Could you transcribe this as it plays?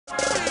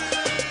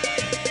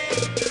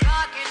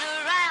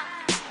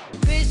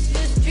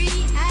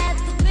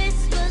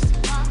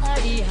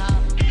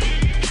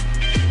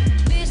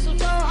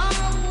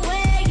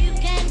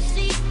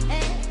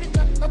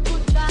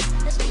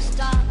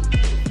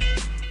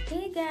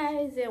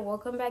guys, and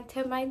welcome back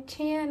to my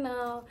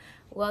channel.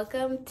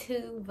 Welcome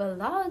to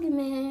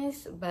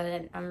Vlogmas,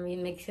 but I'm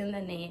remixing the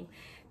name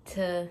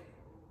to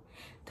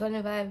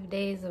 25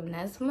 Days of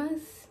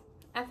NESS'MAS,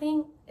 I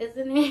think is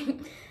the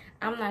name.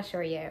 I'm not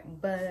sure yet,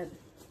 but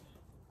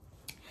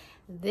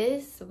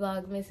this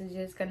Vlogmas is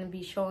just gonna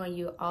be showing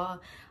you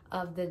all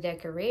of the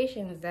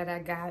decorations that I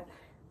got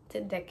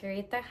to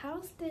decorate the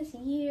house this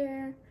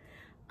year.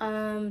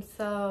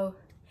 So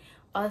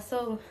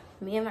also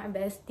me and my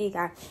bestie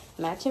got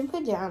matching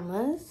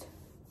pajamas,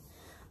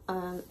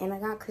 and I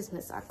got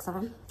Christmas socks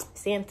on.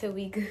 Santa,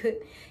 we good.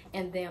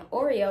 And then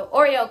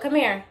Oreo, come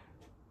here.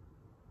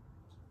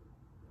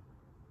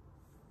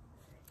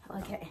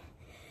 Okay,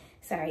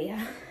 sorry, y'all.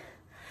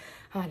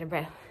 I'm out of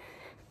breath.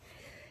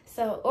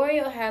 So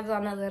Oreo has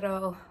on a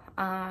little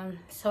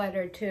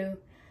sweater too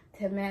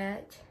to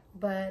match,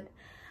 but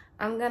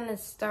I'm gonna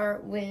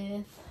start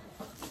with,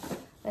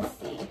 let's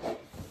see.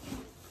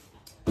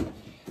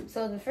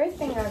 So the first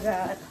thing I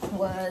got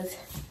was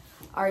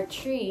our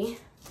tree.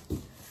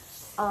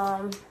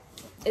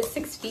 It's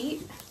 6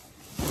 feet.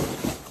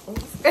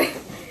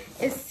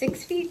 It's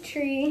 6 feet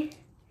tree.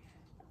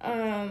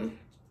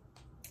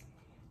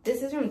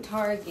 This is from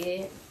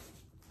Target.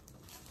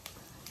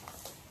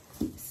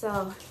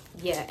 So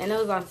yeah, and it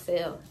was on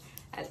sale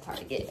at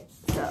Target.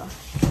 So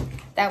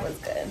that was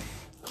good.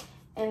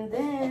 And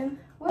then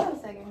what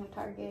else I got from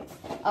Target?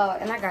 Oh,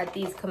 and I got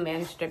these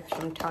command strips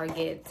from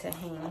Target to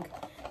hang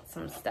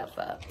some stuff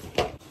up.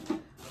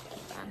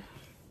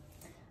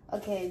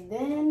 Okay,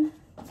 then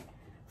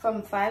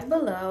from Five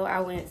Below, I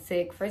went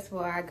sick. First of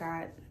all, I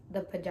got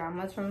the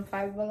pajamas from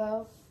Five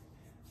Below.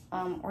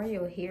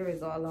 Oreo hair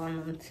is all on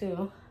them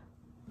too.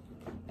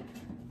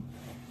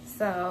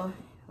 So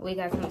we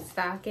got some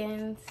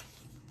stockings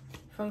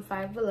from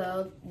Five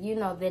Below. You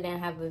know they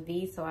didn't have a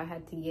V, so I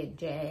had to get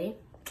J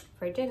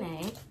for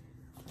Janae.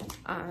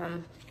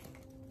 And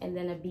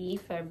then a B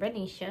for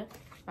Bernicia,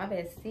 my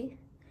bestie.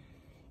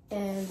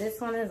 And this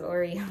one is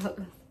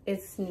Oreo.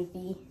 It's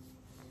Snoopy.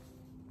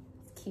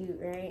 It's cute,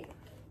 right?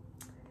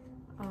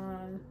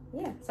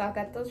 Yeah, so I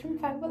got those from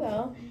Five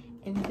Below.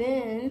 And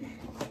then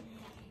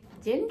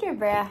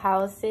gingerbread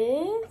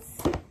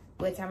houses,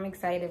 which I'm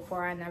excited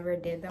for. I never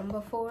did them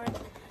before.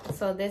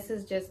 So this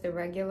is just the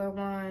regular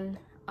one.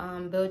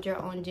 Build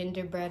your own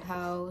gingerbread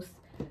house.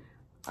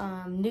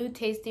 New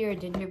tastier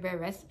gingerbread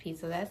recipe,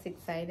 so that's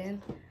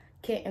exciting.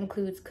 Kit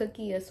includes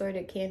cookie,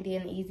 assorted candy,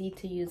 and easy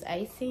to use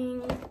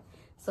icing.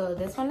 So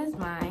this one is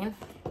mine.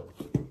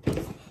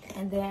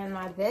 And then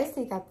my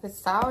bestie got the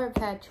Sour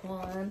Patch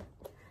one.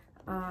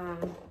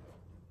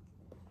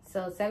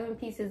 So 7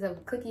 pieces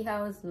of cookie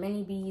house,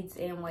 mini beads,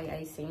 and white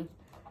icing.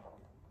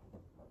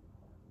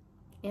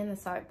 And the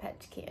Sour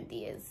Patch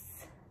candy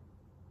is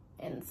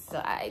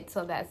inside,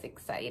 so that's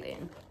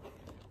exciting.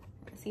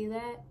 See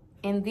that?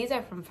 And these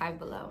are from Five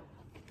Below.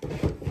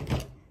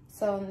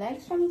 So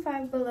next from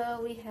Five Below,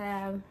 we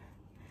have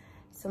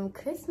some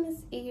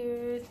Christmas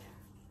ears,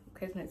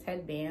 Christmas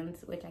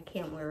headbands, which I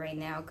can't wear right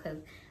now because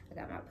I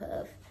got my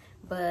puff.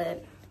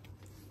 But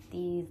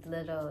these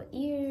little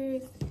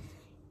ears,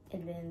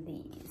 and then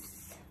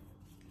these.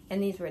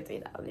 And these were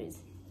 $3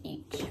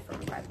 each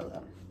from Five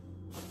Below.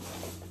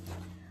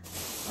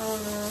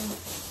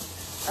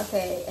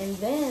 Okay, and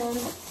then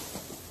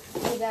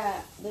we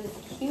got this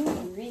cute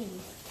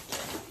wreath.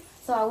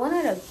 So I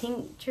wanted a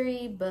pink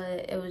tree,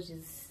 but it was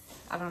just,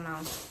 I don't know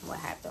what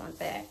happened with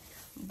that.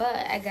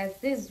 But I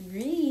got this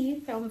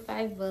wreath from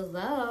Five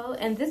Below,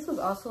 and this was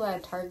also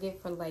at Target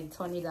for like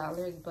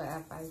 $20, but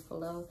at Five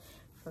Below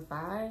for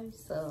 $5.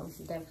 So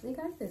definitely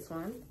got this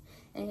one.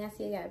 And y'all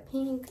see I got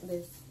pink,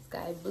 this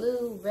sky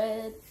blue,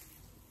 red.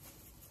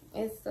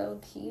 It's so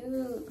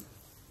cute.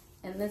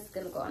 And this is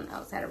gonna go on the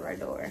outside of our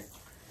door.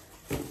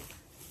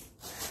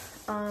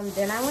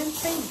 Then I went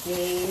to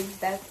GABES.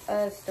 That's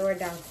a store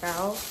down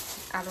south.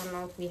 I don't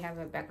know if we have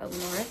it back up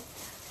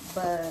north,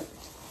 but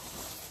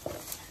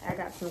I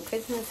got some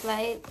Christmas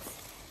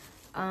lights.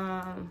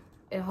 And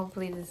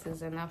hopefully this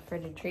is enough for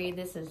the tree.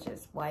 This is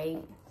just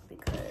white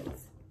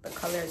because the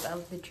colors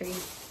of the tree.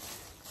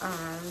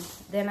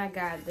 Then I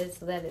got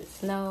this Let It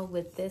Snow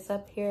with this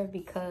up here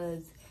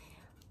because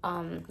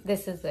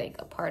this is like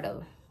a part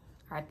of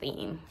our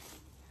theme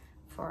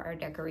for our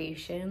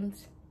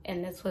decorations.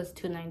 And this was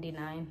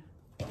 $2.99.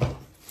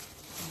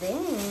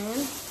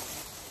 Then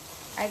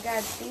I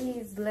got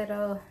these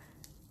little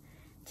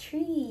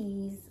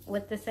trees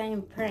with the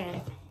same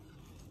print.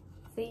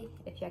 See,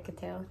 if y'all could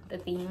tell the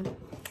theme,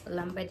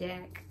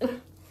 lumberjack.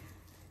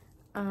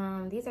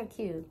 These are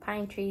cute.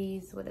 Pine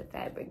trees with a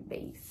fabric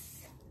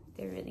base.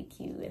 They're really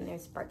cute and they're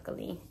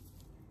sparkly.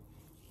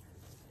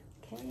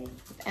 Okay,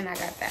 and I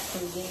got that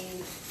from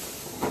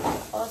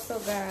GABES. Also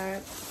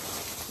got,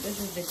 this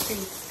is the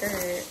tree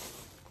skirt.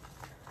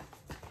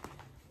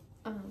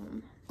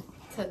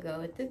 To go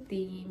with the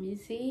theme, you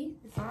see?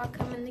 It's all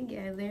coming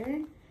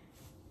together.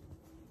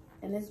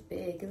 And it's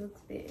big, it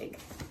looks big.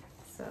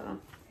 So,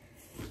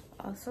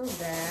 also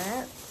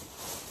that.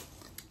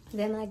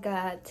 Then I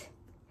got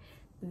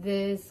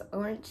this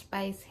Orange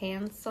Spice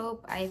hand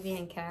soap, Ivy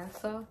and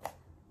Castle.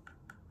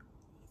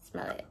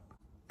 Smell it.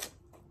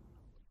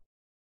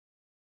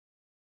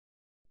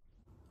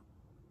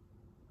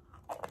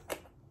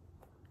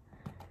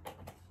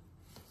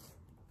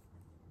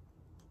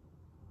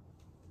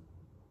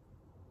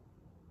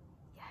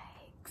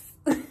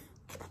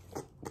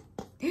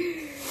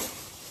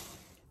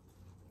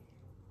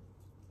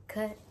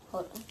 Cut.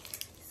 Hold on.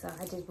 So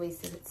I just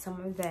wasted some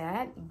of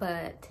that,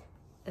 but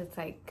it's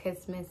like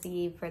Christmas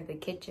Eve for the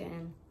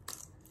kitchen.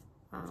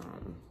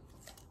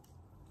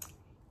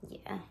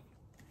 Yeah.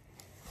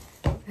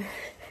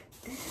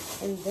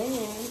 And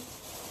then,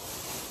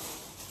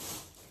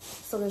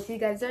 so if you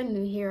guys are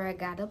new here, I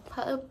got a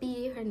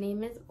puppy. Her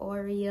name is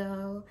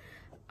Oreo.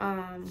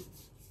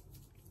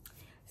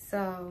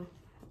 So,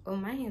 oh,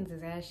 my hands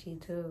is ashy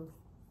too.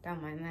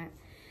 Don't mind that.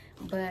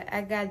 But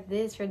I got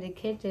this for the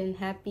kitchen.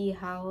 Happy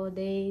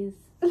holidays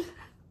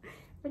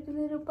for the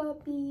little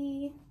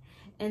puppy.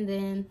 And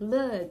then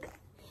look,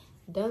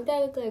 don't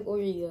that look like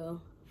Oreo?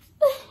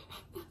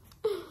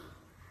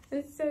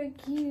 It's so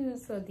cute.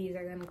 So these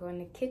are gonna go in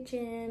the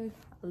kitchen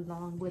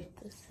along with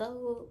the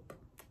soap,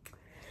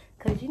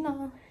 cause you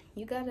know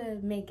you gotta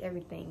make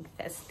everything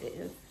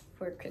festive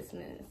for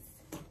Christmas.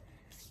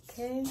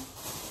 Okay.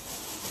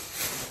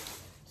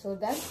 So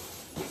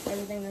that's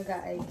everything I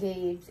got at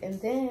GABES. And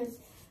then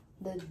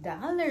the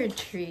Dollar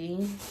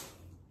Tree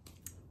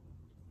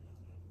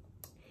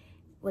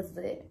was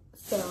it.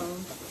 So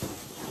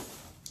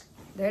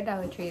their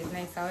Dollar Tree is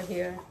nice out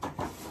here.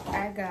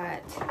 I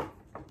got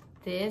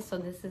this. So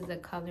this is the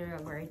color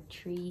of our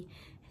tree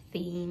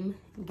theme: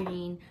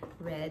 green,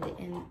 red,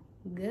 and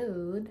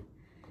gold.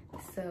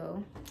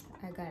 So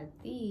I got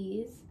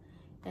these.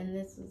 And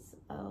this is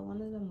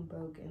one of them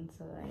broke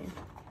inside.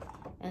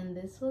 And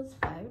this was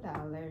 $5.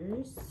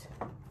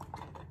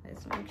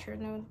 Let's make sure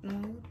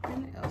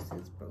nothing else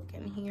is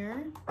broken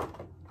here.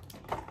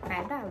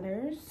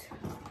 $5.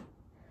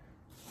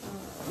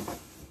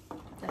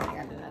 Then I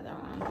got another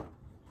one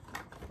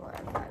for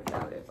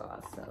 $5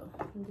 also.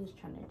 I'm just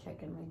trying to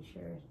check and make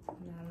sure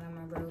none of them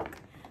are broke.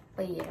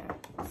 But yeah,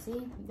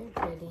 see, they're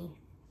pretty.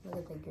 Look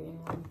at the green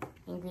one.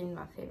 And green is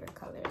my favorite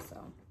color, so.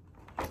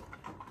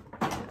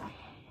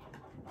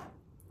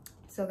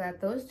 So got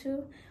those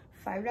two,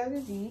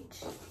 $5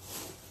 each.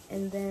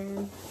 And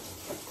then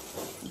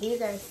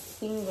these are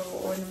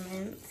single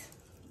ornaments.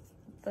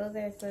 Those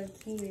are so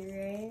cute,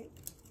 right?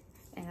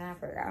 And I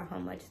forgot how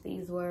much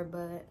these were,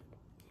 but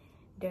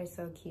they're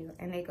so cute.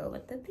 And they go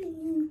with the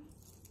theme.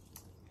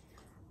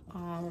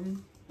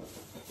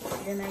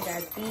 Then I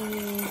got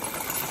these.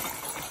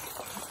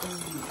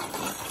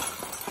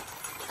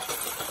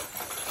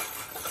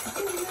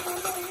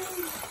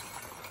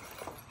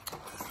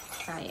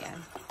 Oh yeah.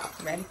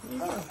 Ready?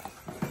 Go.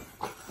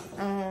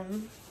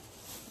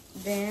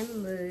 Then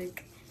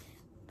look,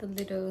 the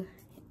little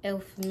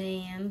elf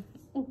man,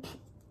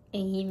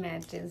 and he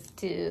matches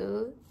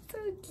too. So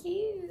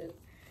cute.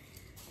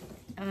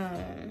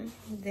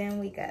 Then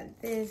we got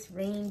this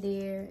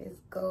reindeer. It's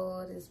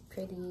gold. It's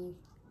pretty,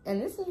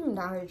 and this is from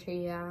Dollar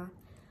Tree, y'all.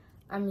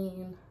 I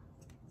mean,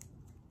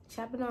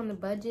 shopping on the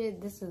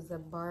budget, this is a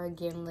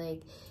bargain.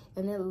 Like,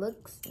 and it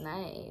looks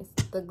nice.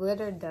 The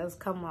glitter does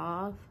come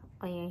off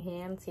on your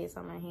hand. See, it's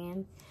on my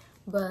hand,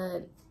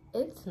 but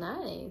it's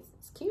nice.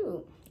 It's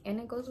cute, and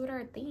it goes with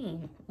our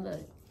theme.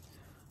 Look,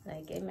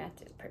 like it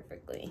matches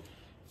perfectly.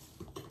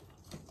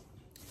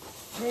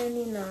 Then,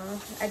 you know,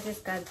 I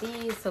just got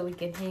these so we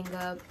can hang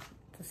up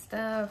the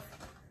stuff.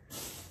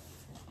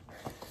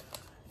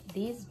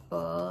 These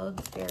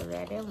bulbs, they're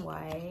red and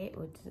white,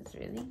 which is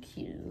really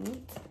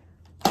cute.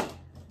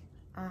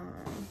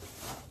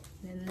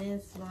 Then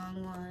this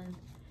long one,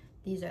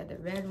 these are the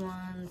red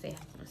ones. They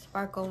have some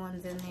sparkle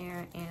ones in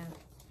there, and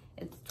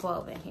it's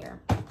 12 in here.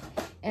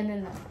 And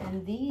then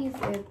in these,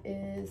 it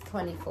is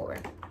 24.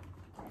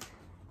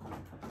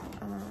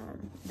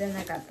 Then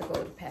I got the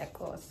gold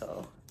pack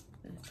also.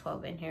 There's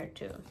 12 in here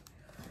too.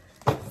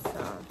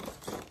 So,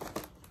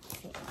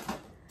 yeah.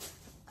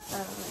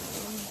 Let's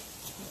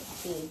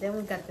see. Then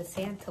we got the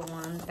Santa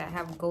ones that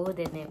have gold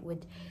in it,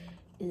 which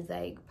is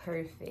like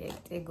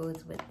perfect. It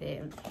goes with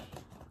it.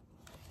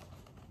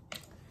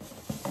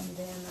 And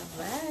then the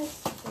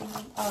last thing,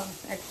 oh,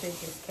 actually,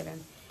 just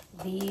kidding.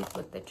 These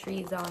with the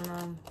trees on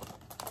them.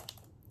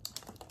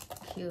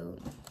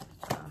 Cute.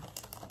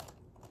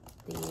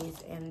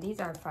 These, and these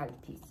are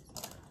 5 pieces.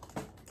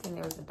 I think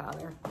there was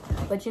 $1,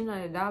 but you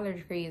know the Dollar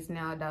Tree is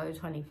now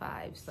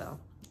 $1.25, so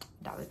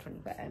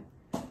 $1.25.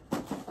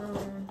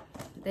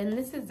 Then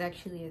this is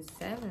actually a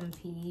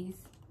 7-piece,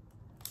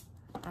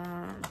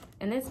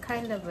 and it's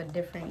kind of a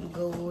different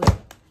gold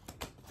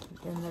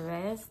than the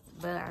rest,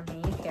 but I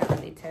mean you can't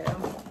really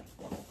tell.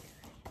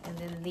 And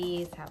then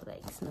these have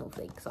like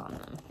snowflakes on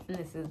them, and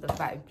this is the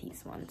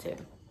 5-piece one too.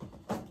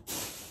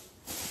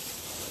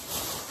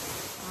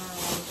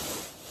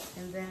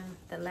 And then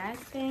the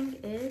last thing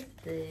is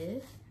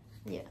this.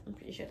 Yeah, I'm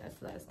pretty sure that's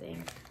the last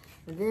thing.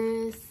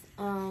 This,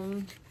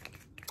 oh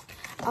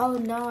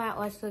no, I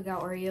also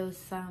got Oreos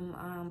some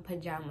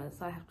pajamas,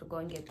 so I have to go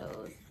and get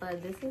those.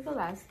 But this is the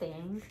last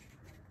thing.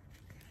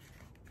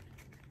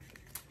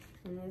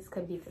 And this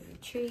could be for the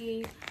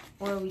tree.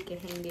 or we can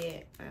hang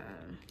it,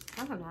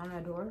 I don't know, on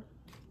our door.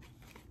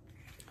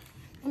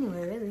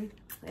 Anyway, really,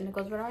 and it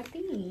goes with our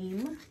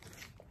theme.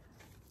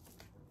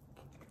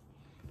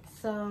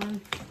 So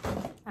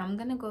I'm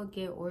gonna go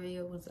get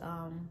Oreo's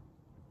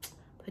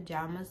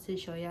pajamas to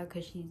show y'all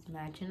because she's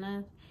matching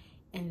us,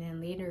 and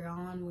then later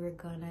on we're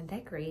gonna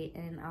decorate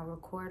and I'll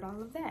record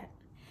all of that.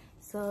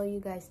 So you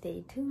guys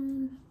stay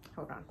tuned.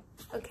 Hold on.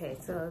 Okay,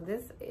 so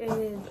this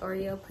is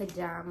Oreo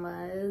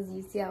pajamas.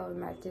 You see how it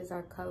matches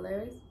our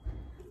colors.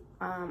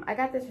 I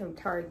got this from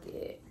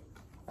Target,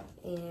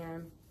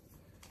 and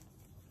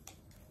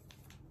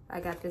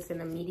I got this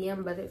in a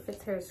medium, but it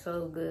fits her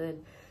so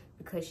good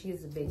because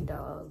she's a big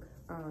dog.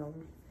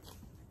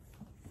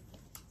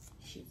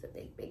 She's a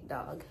big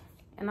dog.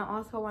 And I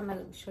also want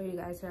to show you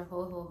guys her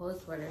whole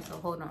sweater, so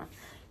hold on,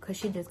 because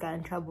she just got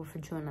in trouble for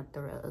chewing up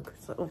the rug.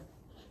 So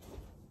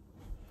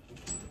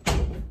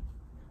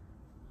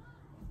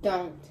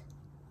don't.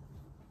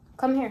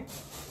 Come here.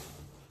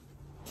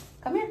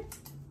 Come here.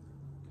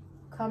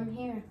 Come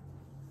here.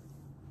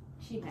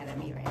 She's mad at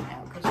me right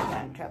now because she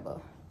got in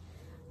trouble.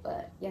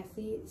 But yeah,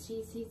 see,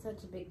 she's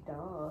such a big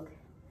dog.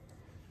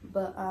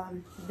 But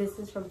this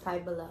is from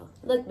Five Below.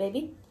 Look,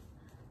 baby.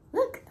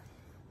 Look.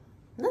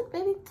 Look,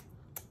 baby.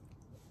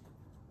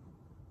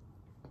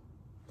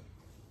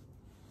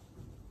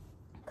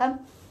 Come.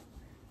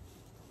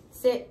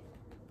 Sit.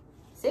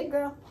 Sit,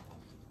 girl.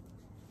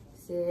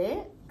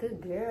 Sit.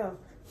 Good girl.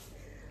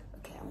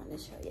 Okay, I want to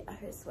show you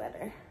her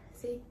sweater.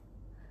 See?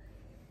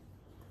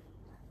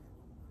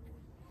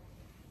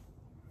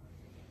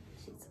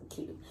 She's so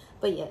cute.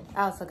 But yeah,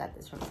 I also got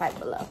this from Five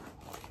Below.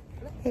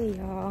 Hey,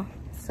 y'all.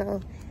 So,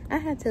 I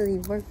had to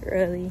leave work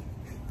early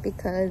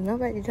because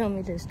nobody told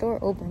me the store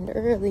opened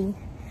early.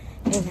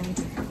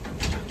 And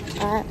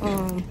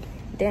I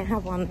didn't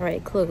have on the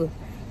right clothes.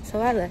 So,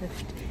 I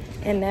left.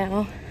 And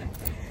now,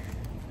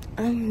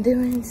 I'm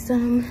doing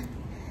some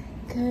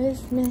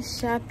Christmas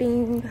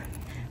shopping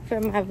for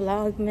my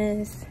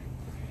Vlogmas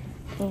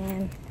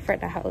and for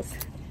the house.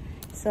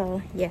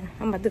 So yeah,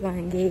 I'm about to go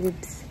in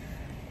GABES.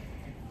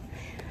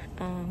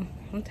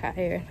 I'm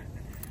tired,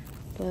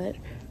 but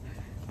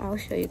I'll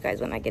show you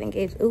guys when I get in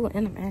GABES. Ooh,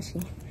 and I'm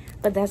ashy,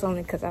 but that's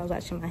only because I was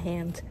washing my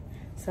hands.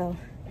 So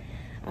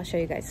I'll show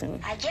you guys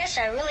soon. I guess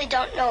I really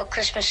don't know what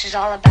Christmas is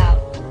all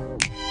about.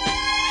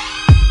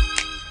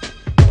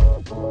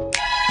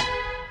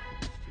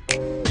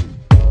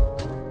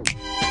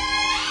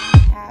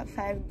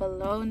 Five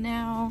Below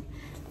now.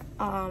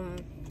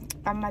 I'm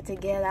about to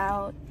get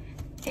out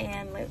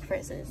and look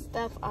for some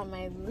stuff on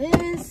my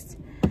list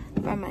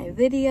for my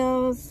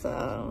videos.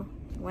 So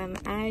when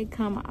I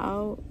come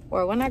out,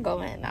 or when I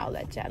go in, I'll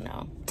let y'all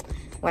know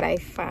what I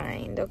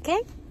find.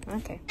 Okay?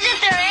 Okay.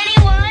 Isn't there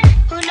anyone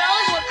who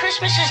knows what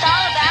Christmas is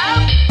all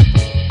about?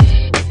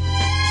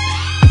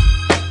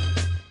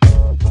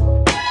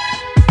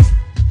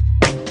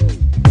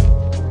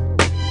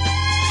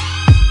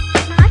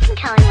 I can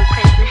tell you what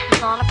Christmas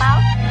is all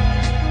about.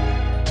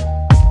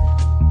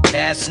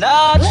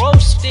 Chestnuts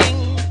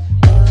roasting,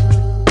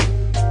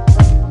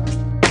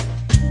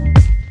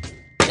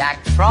 Jack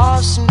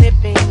Frost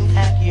nipping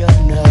at your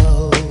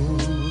nose.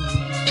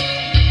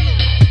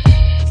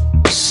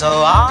 So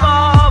I'm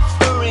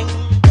offering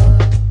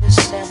this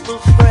simple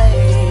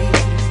phrase.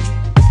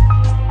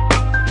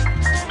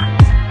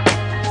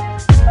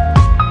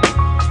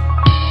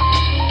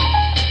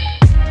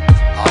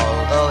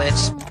 Although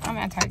it's I'm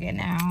at Target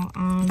now.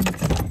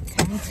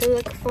 Time to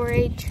look for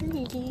a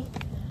tree.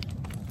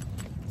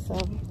 So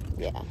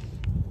yeah,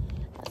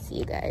 I'll see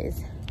you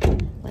guys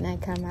when I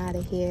come out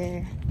of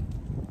here.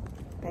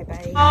 Bye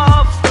bye.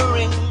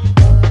 offering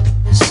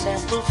this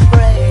simple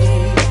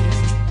phrase.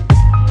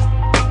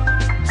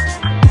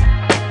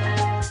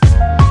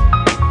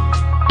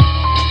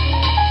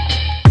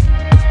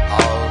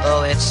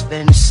 Although it's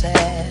been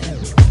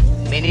said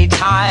many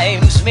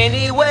times,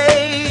 many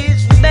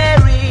ways,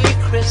 Merry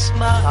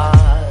Christmas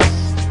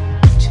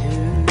to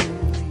you.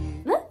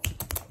 Look.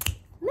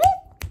 Look.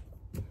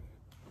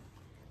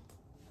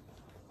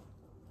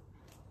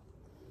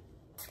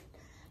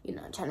 You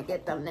know, I'm trying to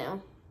get them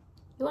now.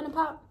 You want to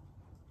pop?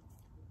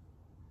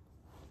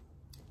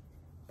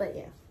 But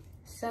yeah,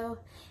 so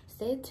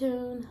stay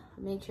tuned.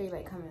 Make sure you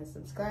like, comment, and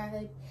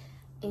subscribe.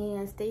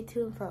 And stay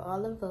tuned for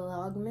all of the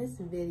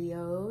Vlogmas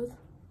videos.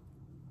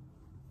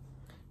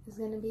 It's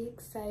going to be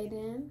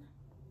exciting.